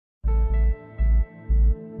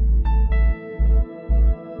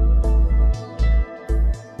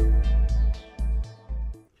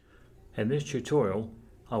In this tutorial,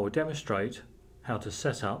 I will demonstrate how to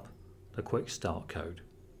set up the quick start code.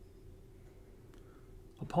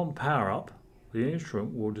 Upon power up, the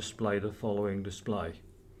instrument will display the following display.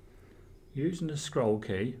 Using the scroll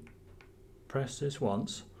key, press this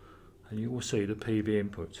once and you will see the PV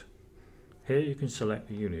input. Here you can select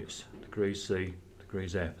the units, degrees C,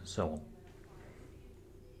 degrees F and so on.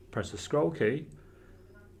 Press the scroll key.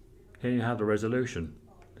 Here you have the resolution.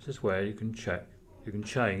 This is where you can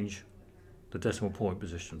change the decimal point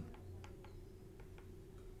position.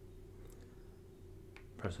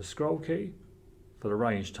 Press the scroll key for the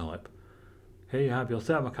range type. Here you have your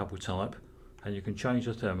thermocouple type and you can change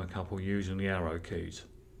the thermocouple using the arrow keys.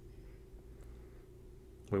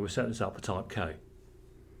 We will set this up for type K.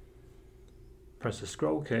 Press the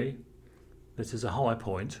scroll key. This is a high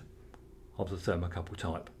point of the thermocouple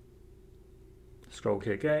type. Scroll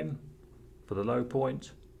key again for the low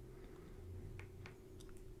point.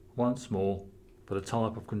 Once more for the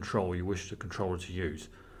type of control you wish the controller to use.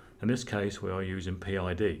 In this case we are using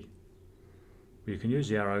PID. You can use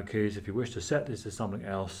the arrow keys if you wish to set this to something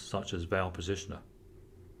else, such as valve positioner.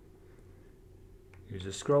 Use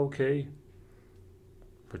the scroll key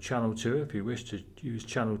for channel 2 if you wish to use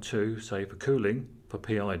channel 2, say for cooling, for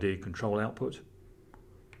PID control output.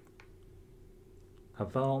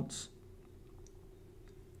 Advance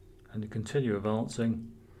and you continue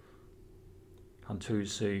advancing until you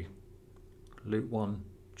see loop 1,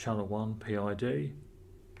 channel 1 PID,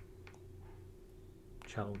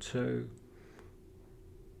 channel 2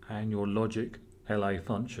 and your logic LA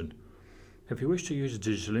function. If you wish to use a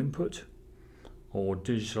digital input or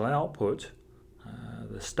digital output,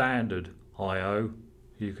 the standard I/O,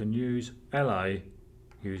 you can use LA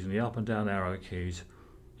using the up and down arrow keys.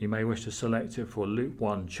 You may wish to select it for loop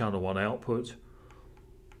 1 channel 1 output,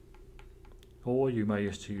 or you may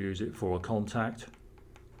wish to use it for a contact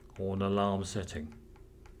or an alarm setting.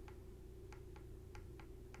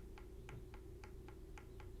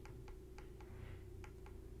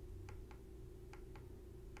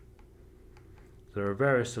 There are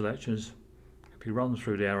various selections. If you run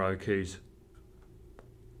through the arrow keys,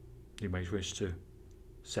 you may wish to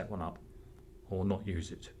set one up or not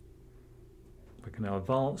use it. We can now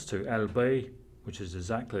advance to LB, which is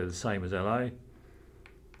exactly the same as LA.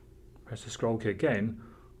 Press the scroll key again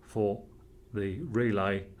for the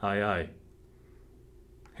relay AA.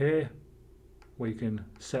 Here we can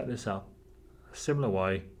set this up a similar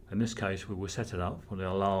way. In this case we will set it up for the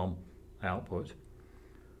alarm output.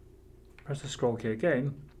 Press the scroll key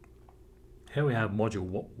again. Here we have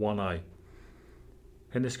module 1A.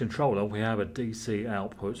 In this controller we have a DC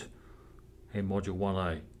output in module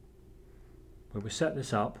 1A. We will set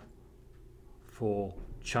this up for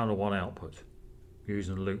channel 1 output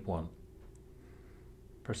using loop 1.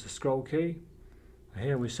 Press the scroll key.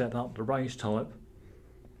 Here we set up the range type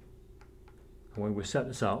and we will set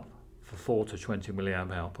this up for 4 to 20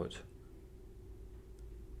 milliamp output.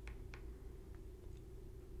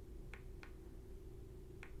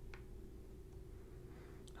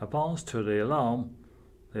 Advance to the alarm.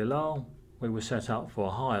 The alarm we will set up for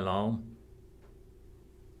a high alarm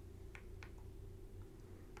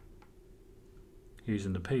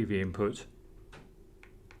using the PV input.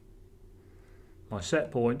 My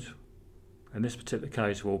set point in this particular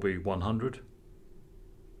case will be 100.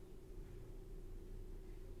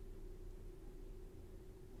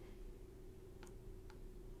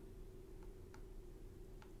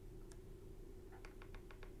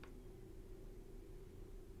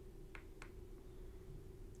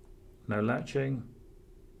 No latching,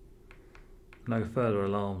 no further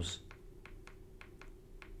alarms,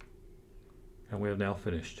 and we have now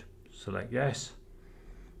finished. Select yes,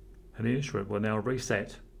 and the instrument will now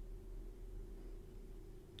reset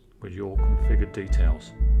with your configured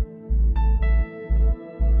details.